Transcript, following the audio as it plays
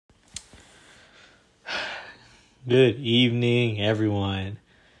Good evening, everyone.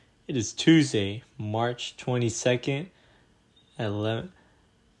 It is Tuesday, March 22nd at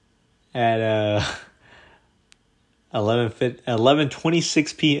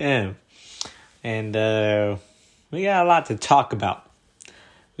 11:26 p.m. And we got a lot to talk about.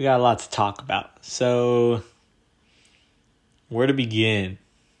 So, where to begin?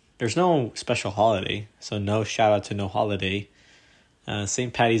 There's no special holiday, so no shout out to no holiday.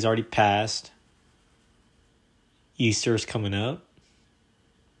 St. Patty's already passed. Easter's coming up.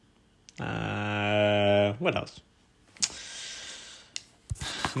 What else?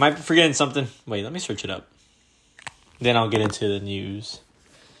 Might be forgetting something. Wait, let me search it up. Then I'll get into the news.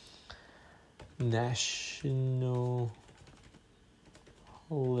 National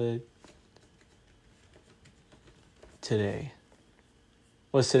holiday today.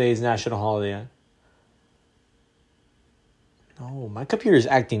 What's today's national holiday? No, my computer is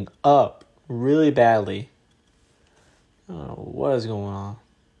acting up really badly. I don't know what is going on.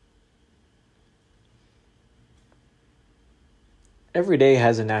 Every day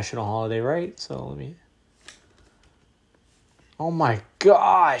has a national holiday, right? So let me... Oh my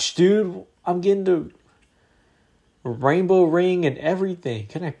gosh, dude. I'm getting the rainbow ring and everything.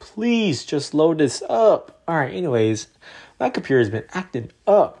 Can I please just load this up? Alright, anyways. My computer's been acting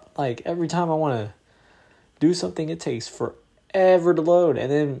up. Like, every time I want to do something, it takes forever to load.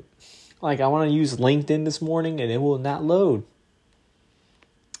 And then... Like, I want to use LinkedIn this morning, and it will not load.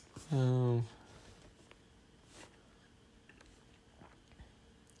 Here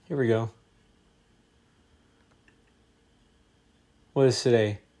we go. What is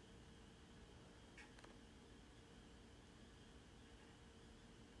today?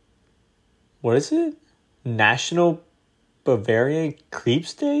 What is it? National Bavarian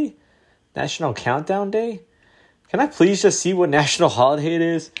Creeps Day? National Countdown Day? Can I please just see what national holiday it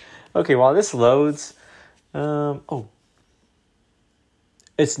is? Okay, while this loads,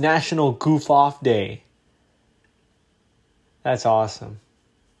 it's National Goof Off Day. That's awesome.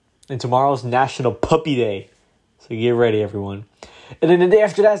 And tomorrow's National Puppy Day. So get ready, everyone. And then the day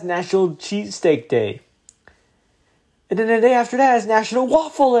after that is National Cheesesteak Day. And then the day after that is National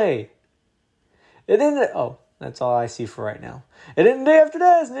Waffle Day. And then, that's all I see for right now. And then the day after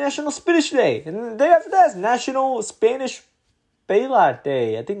that is National Spinach Day. And then the day after that is National Spanish Bela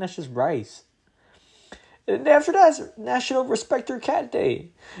Day. I think that's just rice. And the day after that is National Respect Your Cat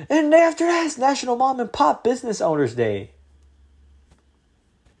Day. And the day after that is National Mom and Pop Business Owners Day.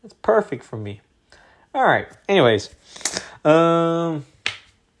 That's perfect for me. Alright, anyways. I've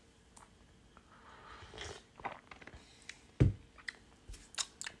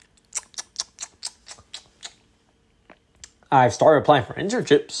started applying for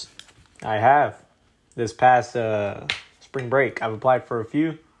internships. I have. This past spring break, I've applied for a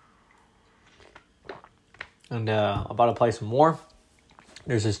few. And I'm about to apply some more.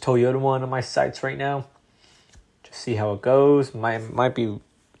 There's this Toyota one on my sites right now. Just see how it goes. Might be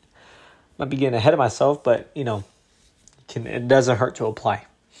getting ahead of myself, but it doesn't hurt to apply.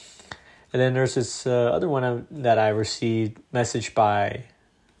 And then there's this other one that I received message by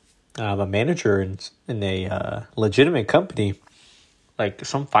a manager in a legitimate company, like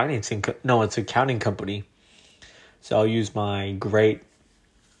some financing. No, it's an accounting company. So I'll use my great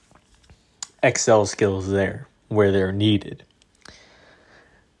Excel skills there where they're needed.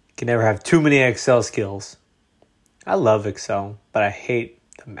 Can never have too many Excel skills. I love Excel, but I hate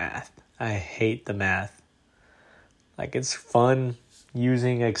the math. Like, it's fun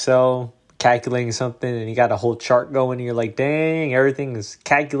using Excel, calculating something, and you got a whole chart going, and you're like, dang, everything is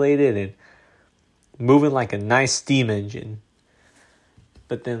calculated and moving like a nice steam engine.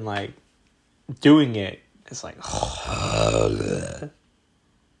 But then, like, doing it, it's like,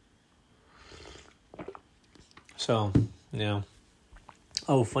 So,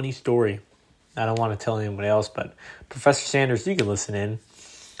 funny story. I don't want to tell anybody else, but Professor Sanders, you can listen in.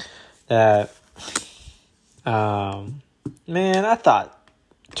 That, I thought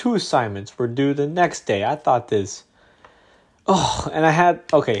 2 assignments were due the next day. I thought this. And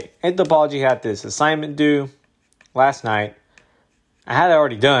Anthropology had this assignment due last night. I had it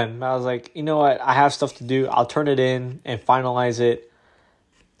already done. But I was like, you know what? I have stuff to do. I'll turn it in and finalize it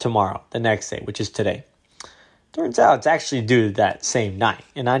tomorrow, the next day, which is today. Turns out it's actually due that same night.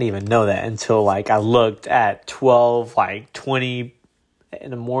 And I didn't even know that until I looked at 20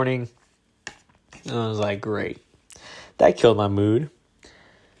 in the morning. And I was like, great. That killed my mood.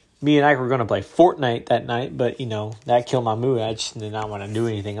 Me and I were going to play Fortnite that night, but, that killed my mood. I just did not want to do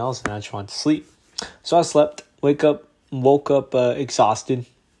anything else, and I just wanted to sleep. So I slept, woke up exhausted.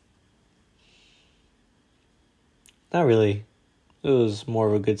 Not really. It was more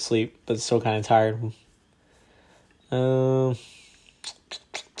of a good sleep, but still kind of tired. Yeah,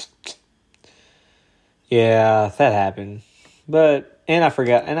 that happened. And I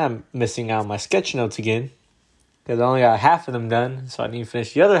forgot, and I'm missing out on my sketch notes again. Because I only got half of them done, so I need to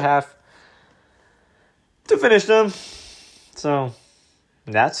finish the other half to finish them. So,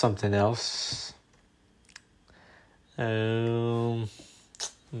 that's something else. Darn.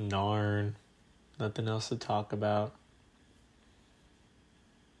 Nothing else to talk about.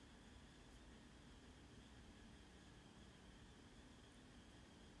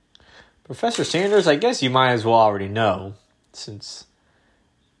 Professor Sanders, I guess you might as well already know, since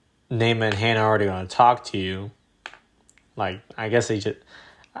Naima and Hannah are already going to talk to you. Like, I guess they just...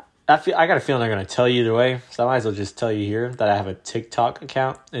 I got a feeling they're going to tell you either way, so I might as well just tell you here that I have a TikTok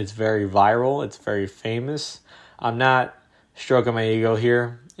account. It's very viral. It's very famous. I'm not stroking my ego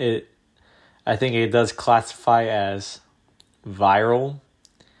here. I think it does classify as viral.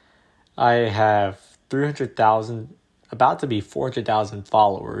 I have 300,000, about to be 400,000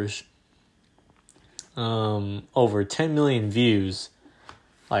 followers. Over 10 million views,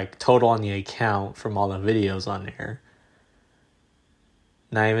 like total on the account from all the videos on there.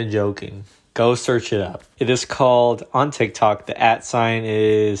 Not even joking. Go search it up. It is called, on TikTok, the @ sign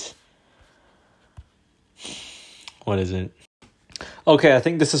is... What is it? Okay, I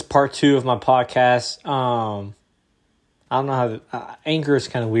think this is part 2 of my podcast. I don't know how... Anchor is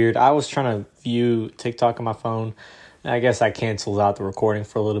kind of weird. I was trying to view TikTok on my phone, and I guess I canceled out the recording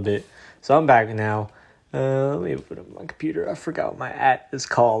for a little bit. So I'm back now. Let me put it on my computer. I forgot what my @ is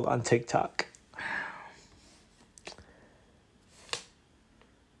called on TikTok.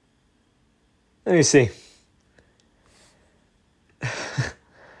 Let me see.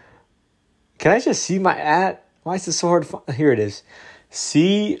 Can I just see my @ Why is this so hard to find? Here it is.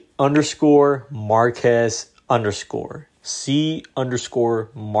 C_Marquez_.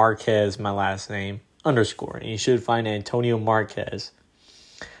 C_Marquez, my last name, _. And you should find Antonio Marquez.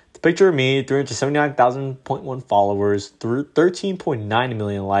 The picture of me, 379,000.1 followers, 13.9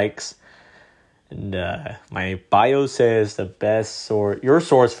 million likes. And my bio says the best source, your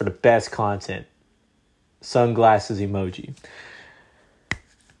source for the best content. Sunglasses emoji.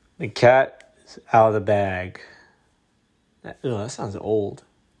 The cat is out of the bag. That sounds old.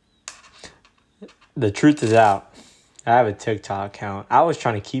 The truth is out. I have a TikTok account. I was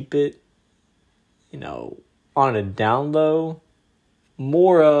trying to keep it, on a down low.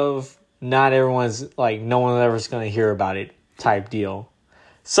 More of not everyone's, like, no one ever's going to hear about it type deal.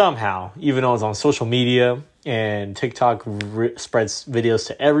 Somehow, even though it's on social media and TikTok spreads videos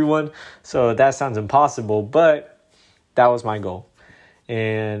to everyone. So that sounds impossible, but that was my goal.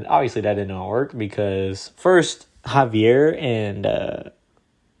 And obviously that did not work because first Javier and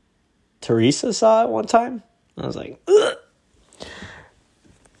Teresa saw it one time. I was like, ugh.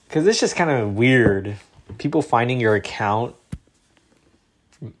 Because it's just kind of weird. People finding your account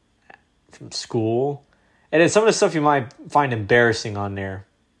from school. And then some of the stuff you might find embarrassing on there.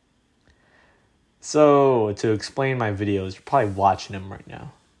 So, to explain my videos, you're probably watching them right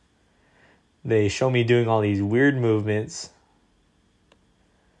now. They show me doing all these weird movements.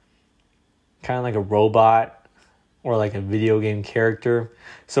 Kind of like a robot or like a video game character.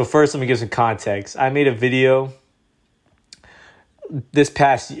 So first, let me give some context. I made a video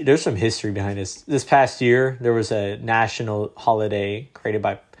there's some history behind this. This past year, there was a national holiday created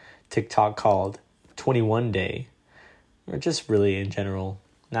by TikTok called 21 Day. Or just really in general,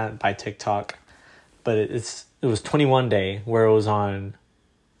 not by TikTok. But it was 21 Day, where it was on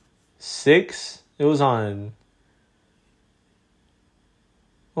 6. It was on...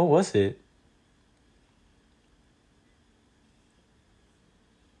 What was it?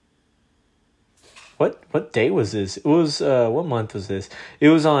 What day was this? It was... what month was this? It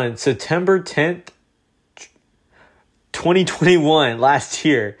was on September 10th, 2021, last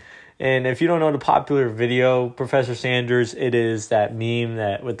year. And if you don't know the popular video, Professor Sanders, it is that meme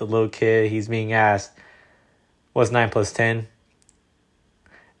that with the little kid, he's being asked, what's 9 plus 10?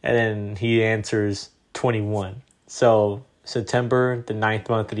 And then he answers 21. So September, the 9th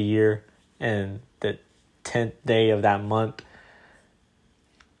month of the year, and the 10th day of that month,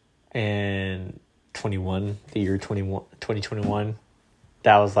 and 21, the year 2021,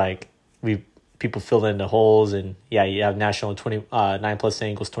 that was like, people fill in the holes, and yeah, you have National 9 plus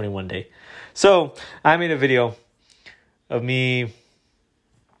 10 equals 21 Day. So I made a video of me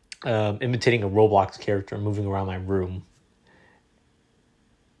imitating a Roblox character moving around my room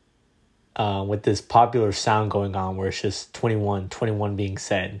with this popular sound going on where it's just 21 being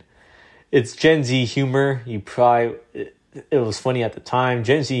said. It's Gen Z humor. It was funny at the time.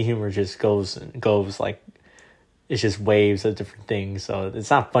 Gen Z humor just goes like, it's just waves of different things. So it's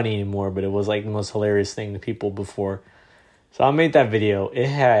not funny anymore, but it was like the most hilarious thing to people before. So I made that video.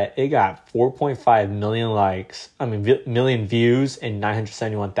 It got 4.5 million likes. Million views and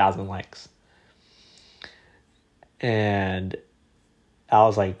 971,000 likes. And I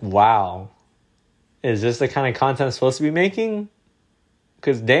was like, wow, is this the kind of content I'm supposed to be making?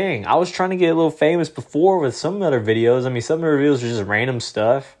 Because dang, I was trying to get a little famous before with some other videos. Some of the videos are just random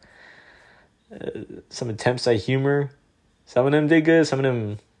stuff. Some attempts at humor. Some of them did good. Some of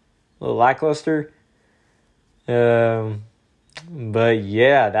them a little lackluster. But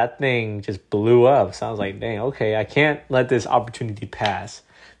yeah, that thing just blew up. So I was like, dang, okay, I can't let this opportunity pass.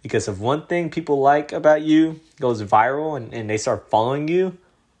 Because if one thing people like about you goes viral and they start following you,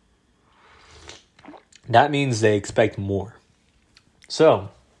 that means they expect more. So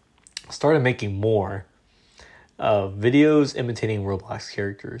I started making more videos imitating Roblox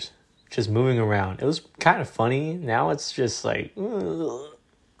characters, just moving around. It was kind of funny. Now it's just like,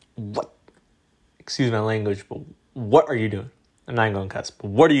 what? Excuse my language, but what are you doing? I'm not going to cuss, but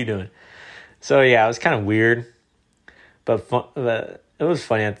what are you doing? So yeah, it was kind of weird, but it was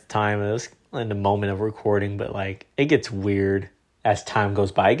funny at the time. It was in the moment of recording, but like it gets weird as time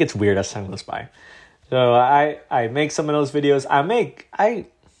goes by. So I make some of those videos. I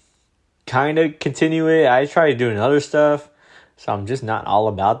kind of continue it. I try doing other stuff, so I'm just not all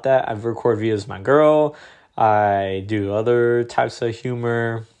about that. I record videos with my girl. I do other types of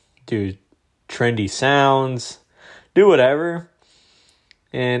humor, do trendy sounds, do whatever.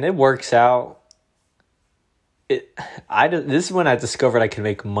 And it works out. This is when I discovered I could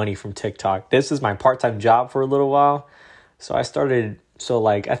make money from TikTok. This is my part-time job for a little while. So I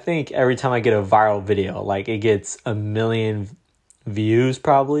think every time I get a viral video, like it gets 1 million views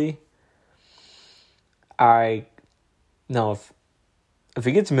probably. If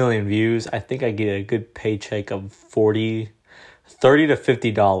it gets 1 million views, I think I get a good paycheck of $30 to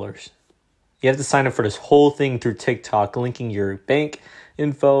 $50. You have to sign up for this whole thing through TikTok, linking your bank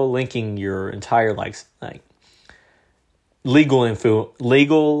info, linking your entire legal info,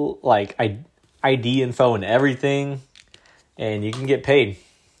 ID info and everything, and you can get paid.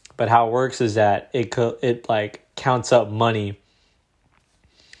 But how it works is that it counts up money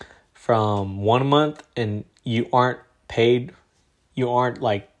from 1 month, and you aren't paid until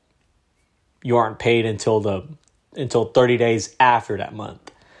 30 days after that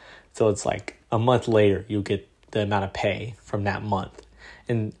month. So it's like a month later you get the amount of pay from that month,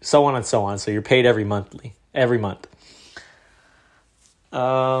 and so on and so on. So you're paid every month.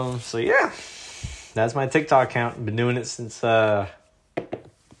 So yeah, that's my TikTok account. I've been doing it since I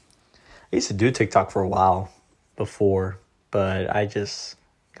used to do TikTok for a while before, but I just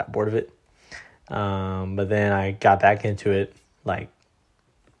got bored of it. But then I got back into it like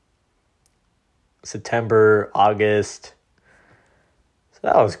September, August. So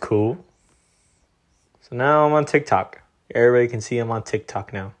that was cool. So now I'm on TikTok. Everybody can see I'm on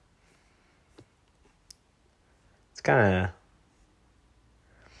TikTok now. It's kind of...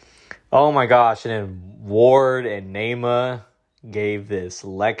 Oh my gosh, and then Ward and Nema gave this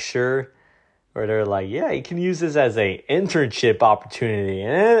lecture where they're like, yeah, you can use this as a internship opportunity.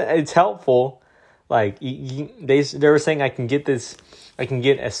 And it's helpful. Like, they were saying I can get a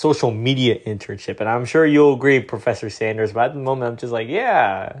social media internship. And I'm sure you'll agree, Professor Sanders. But at the moment, I'm just like,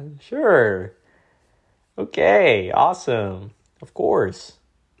 yeah, sure. Okay, awesome. Of course.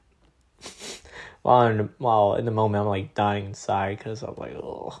 While in the moment, I'm like dying inside because I'm like,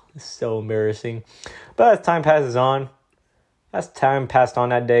 oh, it's so embarrassing. But as time passes on,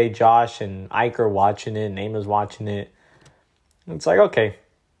 that day, Josh and Ike are watching it, Nama's watching it. It's like, okay,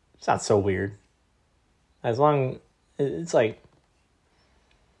 it's not so weird. It's like,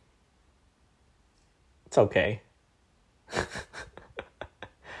 it's okay.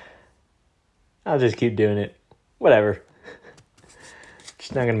 I'll just keep doing it. Whatever.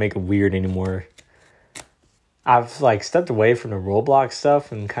 Just not gonna make it weird anymore. I've stepped away from the Roblox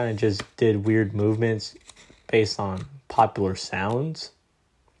stuff and kind of just did weird movements based on popular sounds.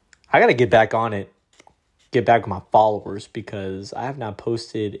 I gotta get back on it. Get back with my followers because I have not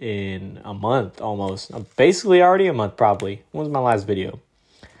posted in a month almost. Basically already a month probably. When was my last video?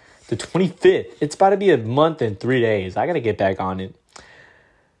 The 25th. It's about to be a month and 3 days. I gotta get back on it.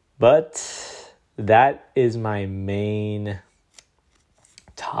 But that is my main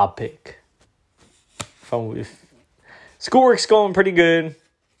topic. Schoolwork's going pretty good.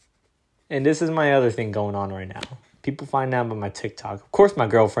 And this is my other thing going on right now. People find out about my TikTok. Of course, my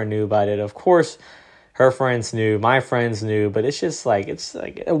girlfriend knew about it. Of course, her friends knew. My friends knew. But it's just it's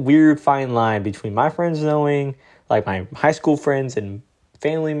like a weird fine line between my friends knowing, like my high school friends and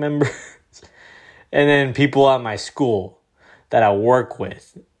family members. And then people at my school that I work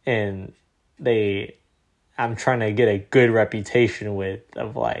with, and I'm trying to get a good reputation with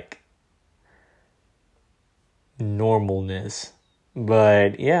of like normalness.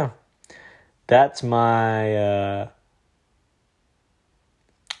 But yeah, that's my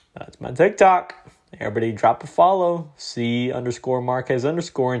TikTok. Everybody drop a follow.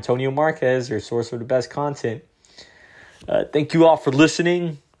 C_Marquez_ Antonio Marquez, your source for the best content. Thank you all for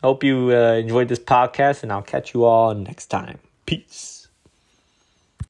listening. Hope you enjoyed this podcast, and I'll catch you all next time. Peace.